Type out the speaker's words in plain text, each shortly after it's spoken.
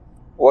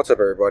What's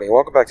up, everybody?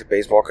 Welcome back to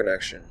Baseball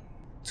Connection.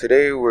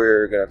 Today,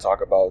 we're going to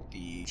talk about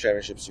the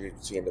championship series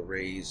between the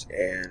Rays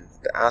and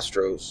the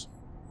Astros.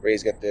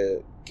 Rays get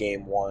the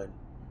Game 1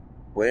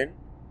 win,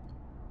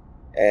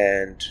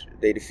 and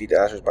they defeat the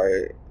Astros by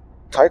a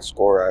tight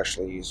score,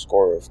 actually, a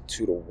score of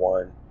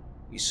 2-1.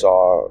 We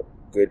saw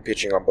good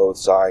pitching on both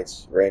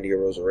sides. Randy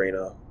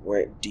Arozarena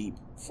went deep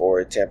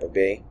for Tampa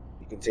Bay.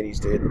 He continues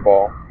to hit the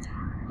ball.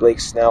 Blake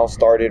Snell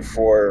started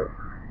for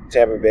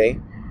Tampa Bay,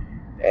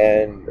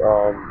 and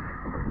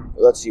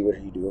let's see what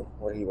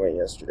he went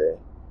yesterday.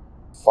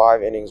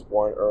 5 innings,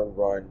 1 earned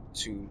run,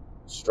 2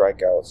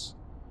 strikeouts.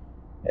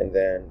 And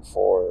then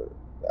for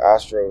the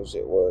Astros,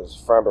 it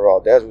was Framber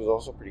Valdez, who was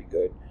also pretty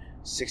good.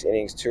 6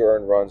 innings, 2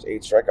 earned runs,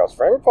 8 strikeouts.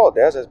 Framber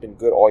Valdez has been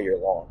good all year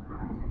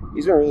long.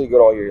 He's been really good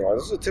all year long.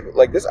 This is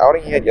this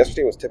outing he had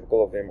yesterday was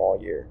typical of him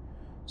all year.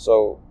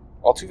 So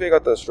Altuve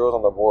got the Astros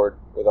on the board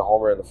with a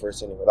homer in the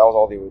first inning, but that was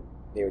all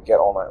they would get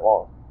all night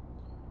long.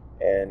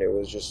 And it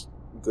was just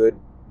good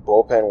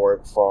bullpen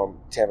work from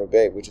Tampa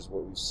Bay, which is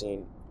what we've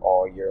seen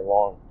all year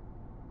long.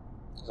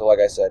 So like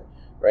I said,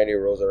 Randy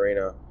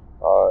Arozarena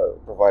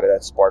provided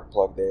that spark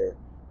plug there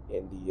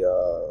in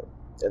the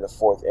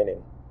 4th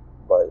inning.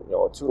 But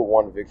a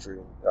 2-1 victory.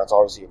 That's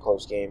obviously a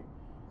close game.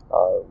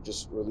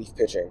 Just relief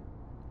pitching.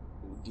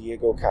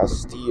 Diego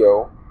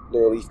Castillo, the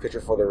relief pitcher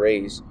for the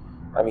Rays.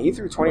 I mean, he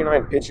threw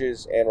 29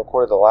 pitches and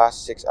recorded the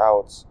last 6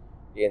 outs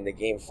in the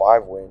Game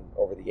 5 win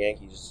over the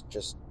Yankees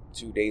just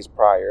 2 days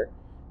prior.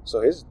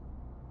 So his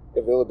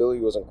availability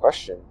was in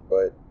question,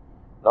 but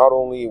not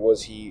only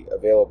was he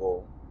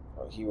available,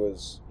 he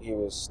was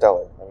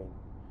stellar.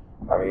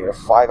 I mean, a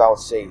 5-out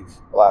save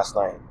last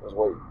night was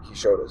what he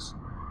showed us.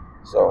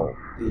 So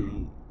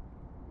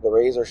the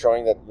Rays are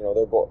showing that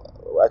they're both.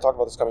 I talked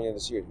about this coming into the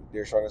series.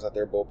 They're showing us that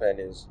their bullpen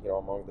is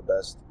among the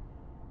best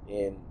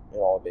in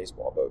all of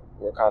baseball. But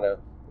we're kind of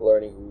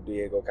learning who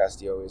Diego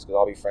Castillo is, because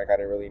I'll be frank, I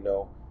didn't really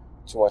know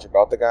too much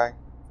about the guy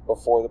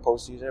before the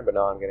postseason, but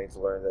now I'm getting to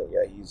learn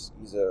that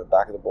he's a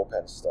back of the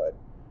bullpen stud.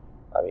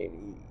 I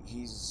mean,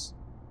 he's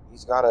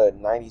got a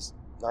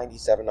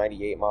 97,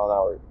 98 mile an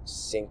hour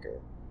sinker,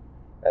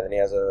 and then he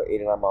has a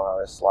 89 mile an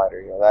hour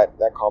slider.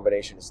 That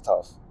combination is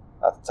tough.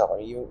 That's tough. I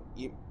mean,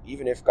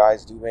 even if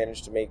guys do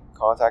manage to make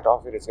contact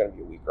off it, it's going to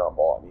be a weak ground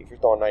ball. I mean, if you're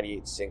throwing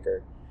 98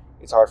 sinker,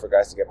 it's hard for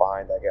guys to get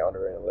behind that, get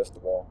under it, and lift the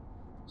ball.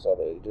 So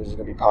they're just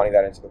going to be pounding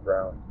that into the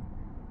ground.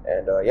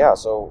 And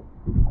so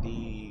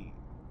the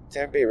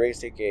Tampa Bay Rays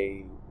take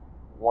a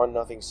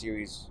 1-0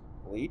 series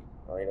lead.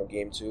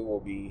 Game 2 will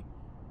be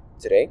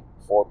today,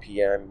 4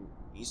 p.m.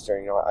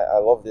 Eastern. I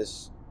love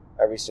this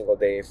every single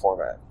day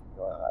format.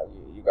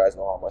 You guys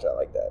know how much I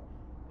like that.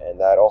 And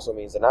that also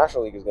means the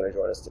National League is going to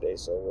join us today.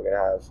 So we're going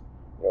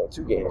to have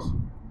 2 games.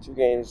 2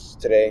 games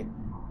today.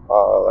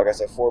 Like I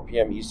said, 4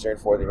 p.m. Eastern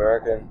for the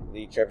American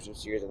League Championship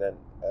Series, and then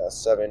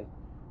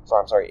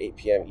 8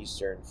 p.m.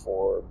 Eastern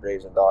for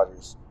Braves and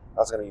Dodgers.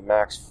 That's going to be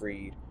Max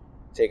Fried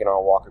taking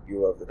on Walker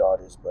Buehler of the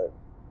Dodgers. But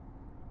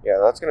yeah,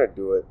 that's going to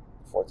do it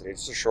for today.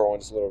 Just a short one,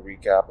 just a little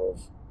recap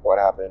of what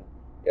happened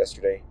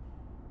yesterday.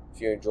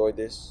 If you enjoyed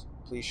this,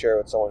 please share it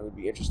with someone who'd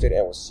be interested,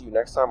 and we'll see you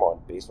next time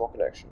on Baseball Connection.